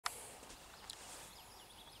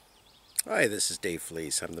Hi, this is Dave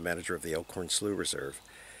Feliz. I'm the manager of the Elkhorn Slough Reserve,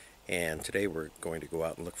 and today we're going to go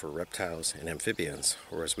out and look for reptiles and amphibians,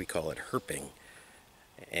 or as we call it, herping.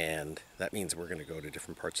 And that means we're going to go to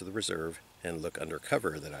different parts of the reserve and look under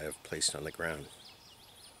cover that I have placed on the ground.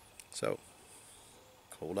 So,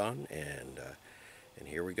 hold on, and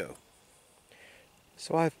here we go.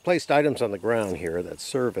 So I've placed items on the ground here that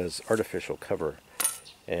serve as artificial cover,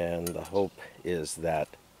 and the hope is that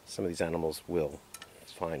some of these animals will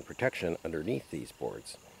find protection underneath these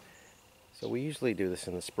boards. So we usually do this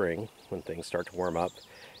in the spring when things start to warm up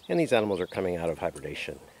and these animals are coming out of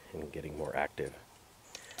hibernation and getting more active.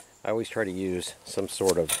 I always try to use some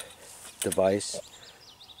sort of device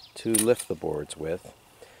to lift the boards with,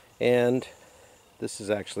 and this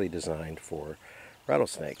is actually designed for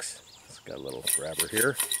rattlesnakes. It's got a little grabber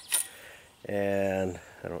here, and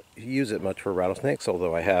I don't use it much for rattlesnakes,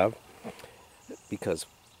 although I have, because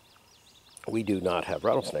we do not have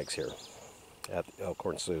rattlesnakes here at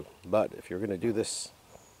Elkhorn Slough. But if you're going to do this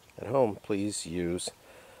at home, please use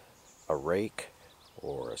a rake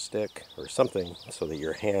or a stick or something so that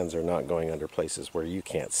your hands are not going under places where you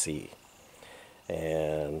can't see.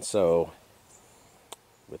 And so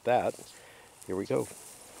with that, here we go.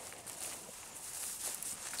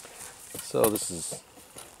 So this is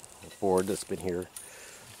a board that's been here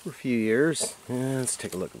for a few years. And let's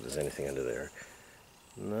take a look if there's anything under there.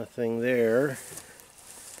 Nothing there.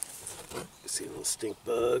 See a little stink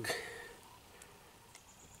bug.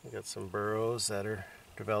 We got some burrows that are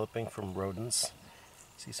developing from rodents.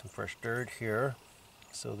 See some fresh dirt here.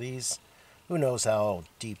 So these, who knows how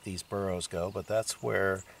deep these burrows go, but that's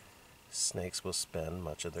where snakes will spend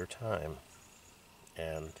much of their time.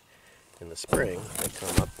 And in the spring, they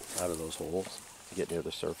come up out of those holes, get near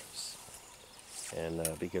the surface,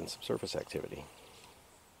 and begin some surface activity.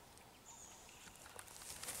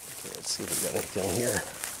 Okay, let's see if we got anything here.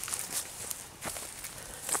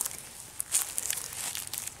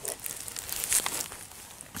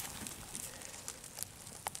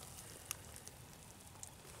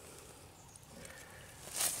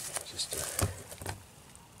 Just a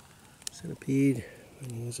centipede,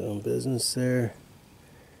 minding his own business there.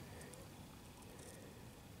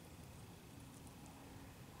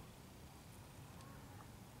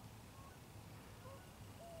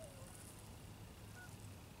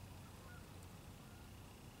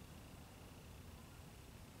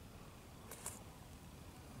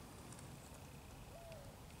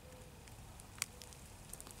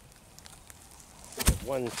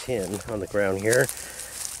 One tin on the ground here.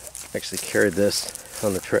 Actually carried this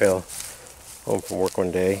on the trail home from work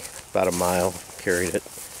one day, about a mile, carried it,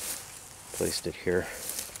 placed it here.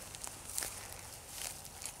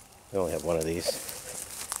 I only have one of these.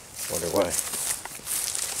 Wonder why.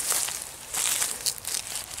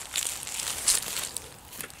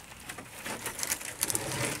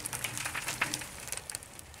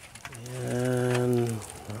 And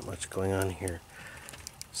not much going on here.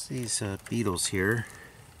 It's these beetles here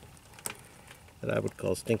that I would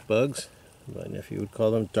call stink bugs. My nephew would call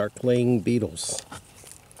them dark-laying beetles.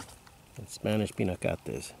 In Spanish,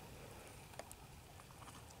 pinacates.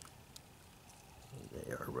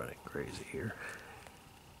 They are running crazy here.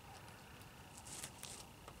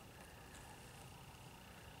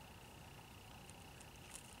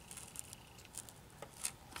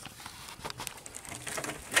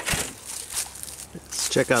 Let's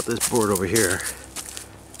check out this board over here.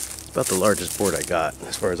 It's about the largest board I got.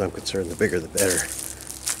 As far as I'm concerned, the bigger the better.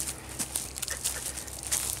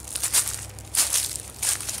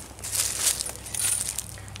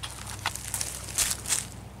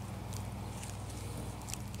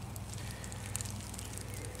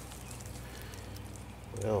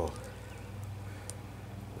 Well,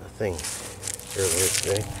 nothing earlier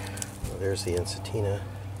today. Well, there's the ensatina.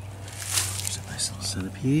 There's a nice little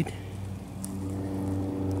centipede. Go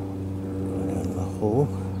down the hole.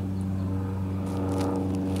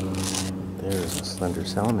 There's a slender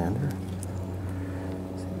salamander.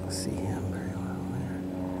 So you can see him very well there.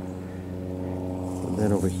 And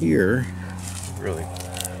then over here, really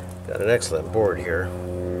got an excellent board here.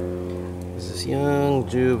 This is young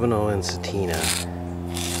juvenile ensatina.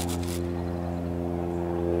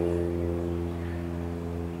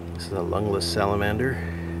 This is a lungless salamander.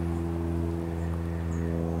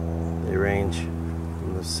 They range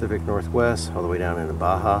from the Pacific Northwest all the way down into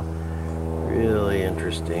Baja. Really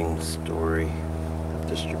interesting story of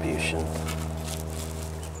distribution.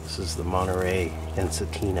 This is the Monterey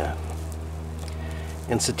ensatina.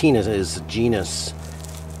 Ensatina is a genus,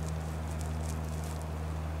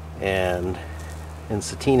 and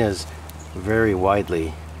ensatinas vary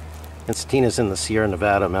widely. Ensatinas in the Sierra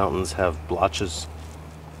Nevada mountains have blotches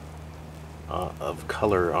of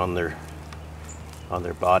color on their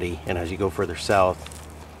body, and as you go further south,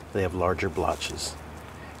 they have larger blotches.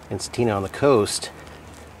 Ensatina on the coast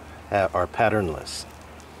are patternless,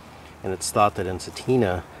 and it's thought that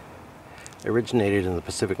Ensatina originated in the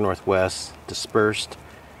Pacific Northwest, dispersed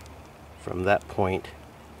from that point,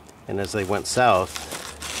 and as they went south,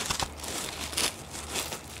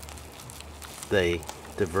 they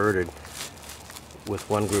diverted, with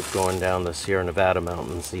one group going down the Sierra Nevada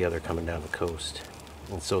mountains, the other coming down the coast.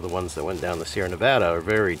 And so the ones that went down the Sierra Nevada are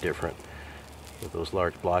very different, with those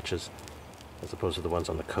large blotches, as opposed to the ones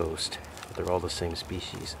on the coast. But they're all the same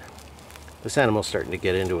species. This animal's starting to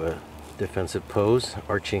get into a defensive pose,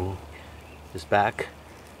 arching his back,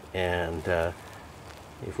 and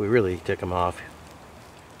if we really tick him off,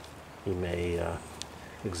 he may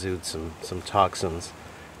exude some toxins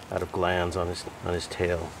out of glands on his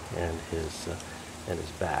tail and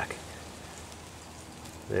his back.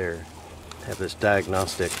 There, have this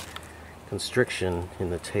diagnostic constriction in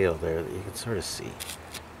the tail there that you can sort of see.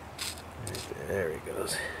 There he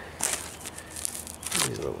goes.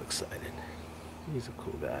 He's a little excited. He's a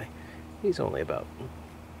cool guy. He's only about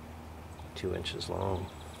 2 inches long.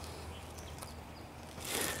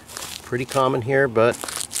 Pretty common here, but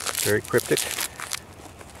very cryptic.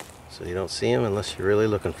 So you don't see him unless you're really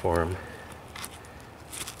looking for him.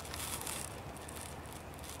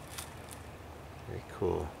 Very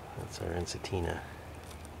cool. That's our Ensatina.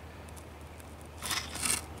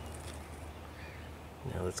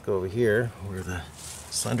 Now let's go over here where the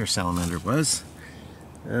slender salamander was.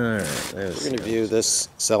 Alright, we're going to view this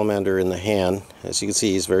salamander in the hand. As you can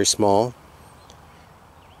see, he's very small.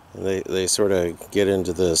 And they sort of get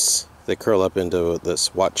into this, they curl up into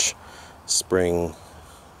this watch spring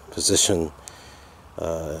position,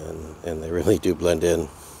 and they really do blend in.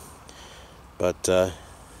 But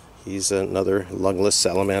he's another lungless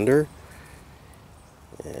salamander,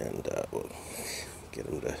 and we'll get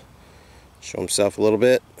him to show himself a little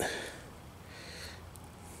bit.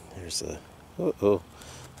 There's the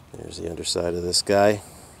there's the underside of this guy,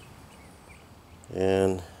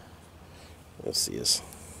 and you'll see his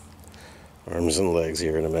arms and legs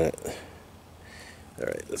here in a minute.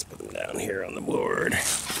 Alright, let's put him down here on the board.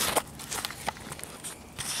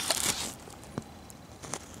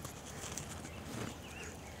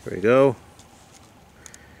 There we go.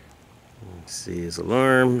 You can see his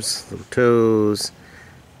arms, little toes,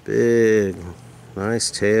 big,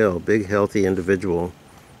 nice tail, big healthy individual.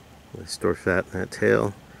 They store fat in that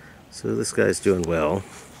tail. So this guy's doing well.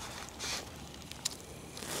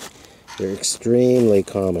 They're extremely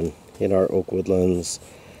common in our oak woodlands.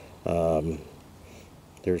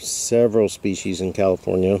 There's several species in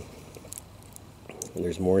California, and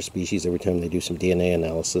there's more species every time they do some DNA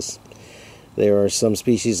analysis. There are some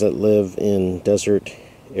species that live in desert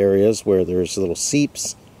areas where there's little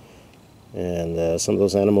seeps, and some of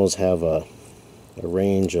those animals have a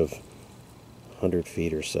range of 100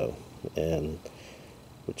 feet or so, and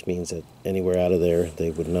which means that anywhere out of there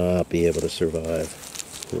they would not be able to survive.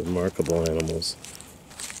 Remarkable animals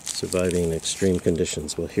surviving in extreme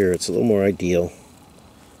conditions. Well, here it's a little more ideal,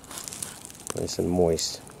 nice and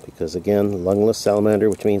moist, because again, lungless salamander,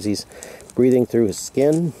 which means he's breathing through his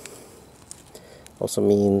skin. Also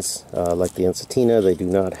means, like the Ensatina, they do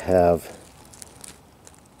not have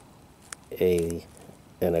an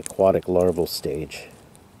aquatic larval stage.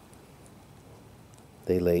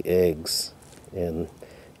 They lay eggs, and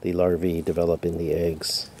the larvae develop in the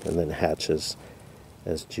eggs and then hatches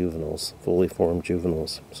as juveniles, fully formed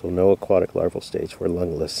juveniles. So no aquatic larval stage for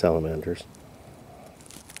lungless salamanders.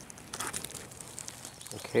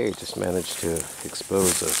 Okay, just managed to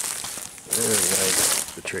expose a very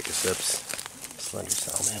nice Batrachoseps slender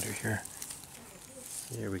salamander here.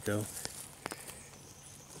 There we go.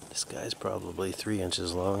 This guy's probably 3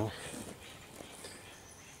 inches long.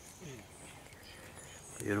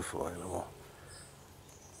 Beautiful animal.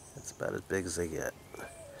 It's about as big as they get.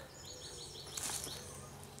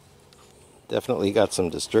 Definitely got some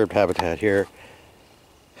disturbed habitat here.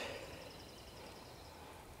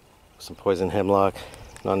 Some poison hemlock,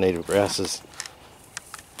 non-native grasses.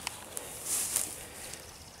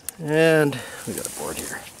 And we got a board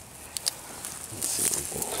here. Let's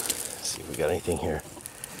see if we got anything here.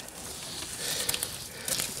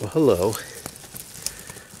 Well, hello.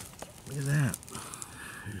 Look at that.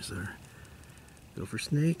 There's our gopher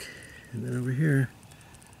snake, and then over here,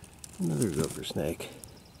 another gopher snake.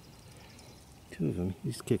 Two of them.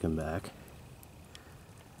 He's kicking back.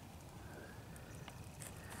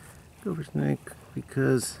 Gopher snake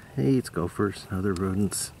because he eats gophers and other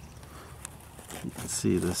rodents. You can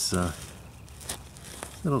see this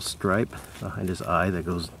little stripe behind his eye that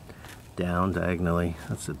goes down diagonally.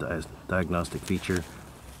 That's a diagnostic feature,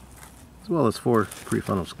 as well as 4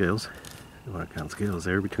 prefrontal scales. You want to count scales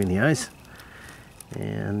there between the eyes.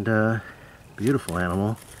 And beautiful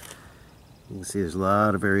animal. You can see there's a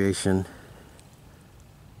lot of variation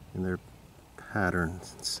in their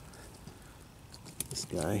patterns. This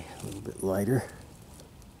guy, a little bit lighter.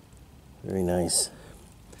 Very nice.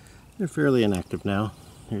 They're fairly inactive now.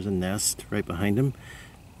 There's a nest right behind them.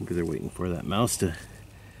 Maybe they're waiting for that mouse to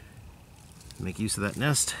make use of that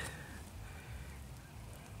nest.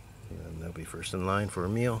 And they'll be first in line for a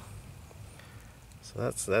meal. So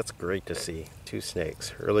that's great to see. 2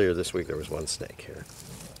 snakes. Earlier this week there was 1 snake here.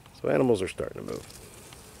 So animals are starting to move.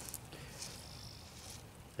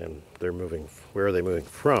 And they're moving. Where are they moving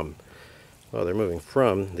from? Well, they're moving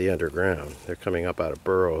from the underground. They're coming up out of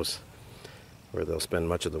burrows where they'll spend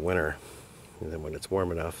much of the winter. And then when it's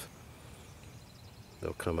warm enough,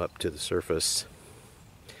 they'll come up to the surface.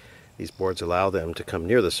 These boards allow them to come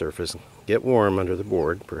near the surface, get warm under the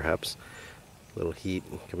board, perhaps a little heat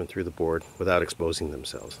coming through the board without exposing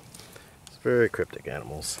themselves. It's very cryptic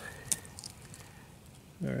animals.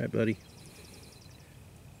 All right, buddy.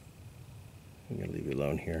 I'm going to leave you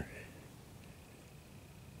alone here.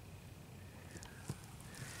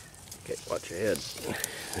 Okay, watch your head.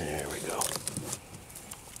 There we go.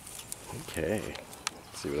 Okay,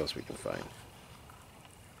 let's see what else we can find.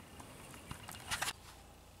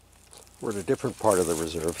 We're at a different part of the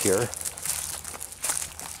reserve here.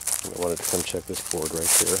 I wanted to come check this board right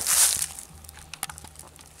here.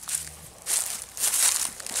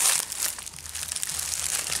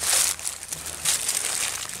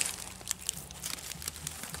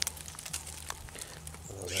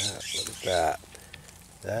 Look at that.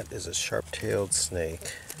 That is a sharp-tailed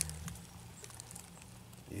snake.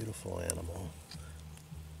 Beautiful animal.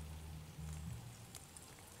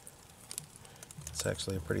 It's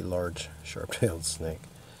actually a pretty large sharp-tailed snake.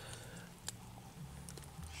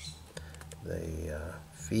 They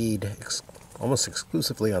feed almost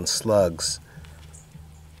exclusively on slugs,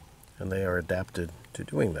 and they are adapted to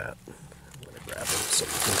doing that. I'm going to grab him so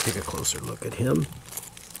we can take a closer look at him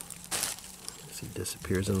as he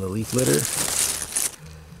disappears in the leaf litter.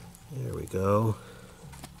 There we go.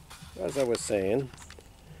 As I was saying,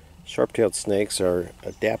 sharp-tailed snakes are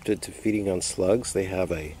adapted to feeding on slugs. They have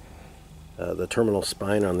the terminal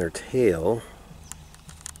spine on their tail,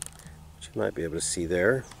 which you might be able to see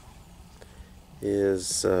there,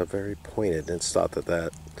 is very pointed. It's thought that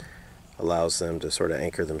that allows them to sort of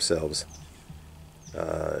anchor themselves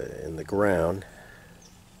in the ground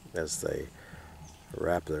as they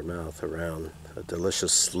wrap their mouth around a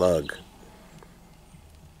delicious slug.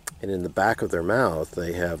 And in the back of their mouth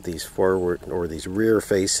they have these forward or these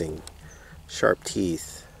rear-facing sharp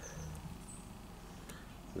teeth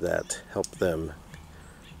that help them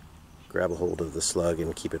grab a hold of the slug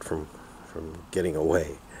and keep it from getting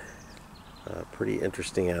away. Pretty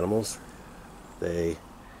interesting animals. They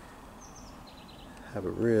have a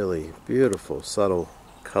really beautiful, subtle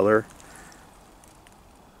color.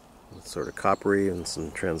 It's sort of coppery and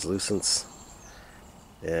some translucence.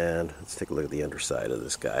 And let's take a look at the underside of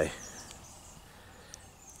this guy.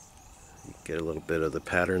 You get a little bit of the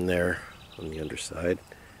pattern there on the underside.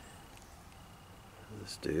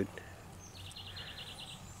 This dude.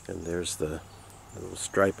 And there's the little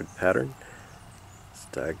striped pattern. It's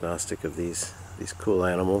diagnostic of these cool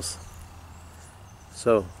animals.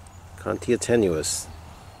 So, Contia tenuis,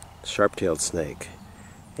 sharp-tailed snake.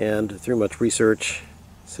 And through much research,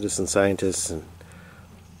 citizen scientists and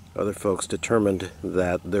other folks determined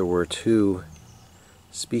that there were 2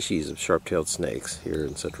 species of sharp-tailed snakes here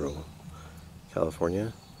in central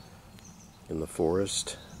California. In the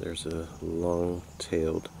forest, there's a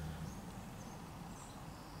long-tailed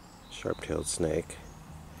sharp-tailed snake.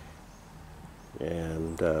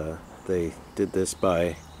 And they did this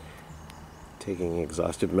by taking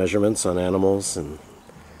exhaustive measurements on animals and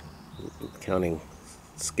counting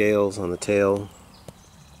scales on the tail,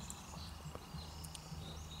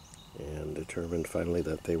 and determined finally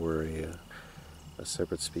that they were a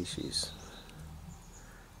separate species.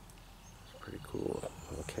 It's pretty cool.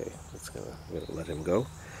 Okay, I'm gonna let him go.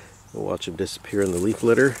 We'll watch him disappear in the leaf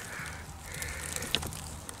litter.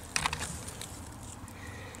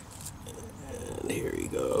 And here he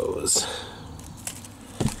goes.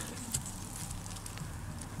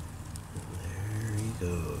 There he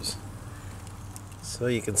goes. So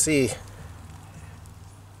you can see,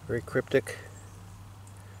 very cryptic.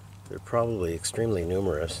 They're probably extremely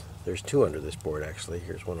numerous. There's 2 under this board actually.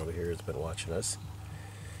 Here's one over here that's been watching us.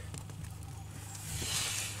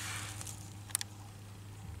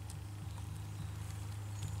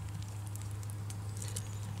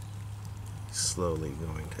 slowly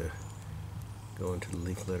go into the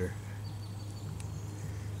leaf litter.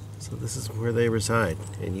 So this is where they reside,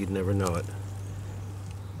 and you'd never know it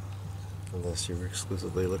unless you were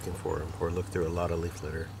exclusively looking for them or look through a lot of leaf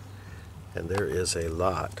litter. And there is a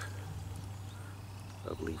lot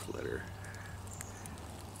of leaf litter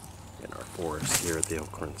in our forest here at the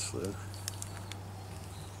Elkhorn Slough.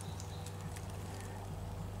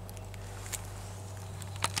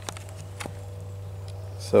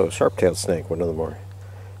 So, sharp-tailed snake, one of the more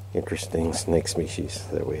interesting snake species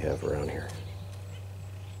that we have around here.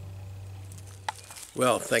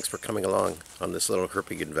 Well, thanks for coming along on this little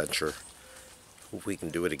herping adventure. Hope we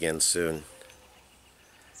can do it again soon.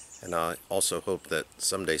 And I also hope that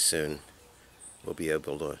someday soon we'll be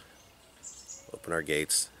able to open our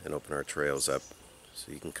gates and open our trails up so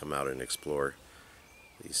you can come out and explore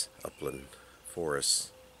these upland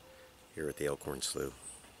forests here at the Elkhorn Slough.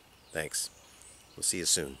 Thanks. We'll see you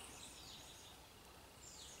soon.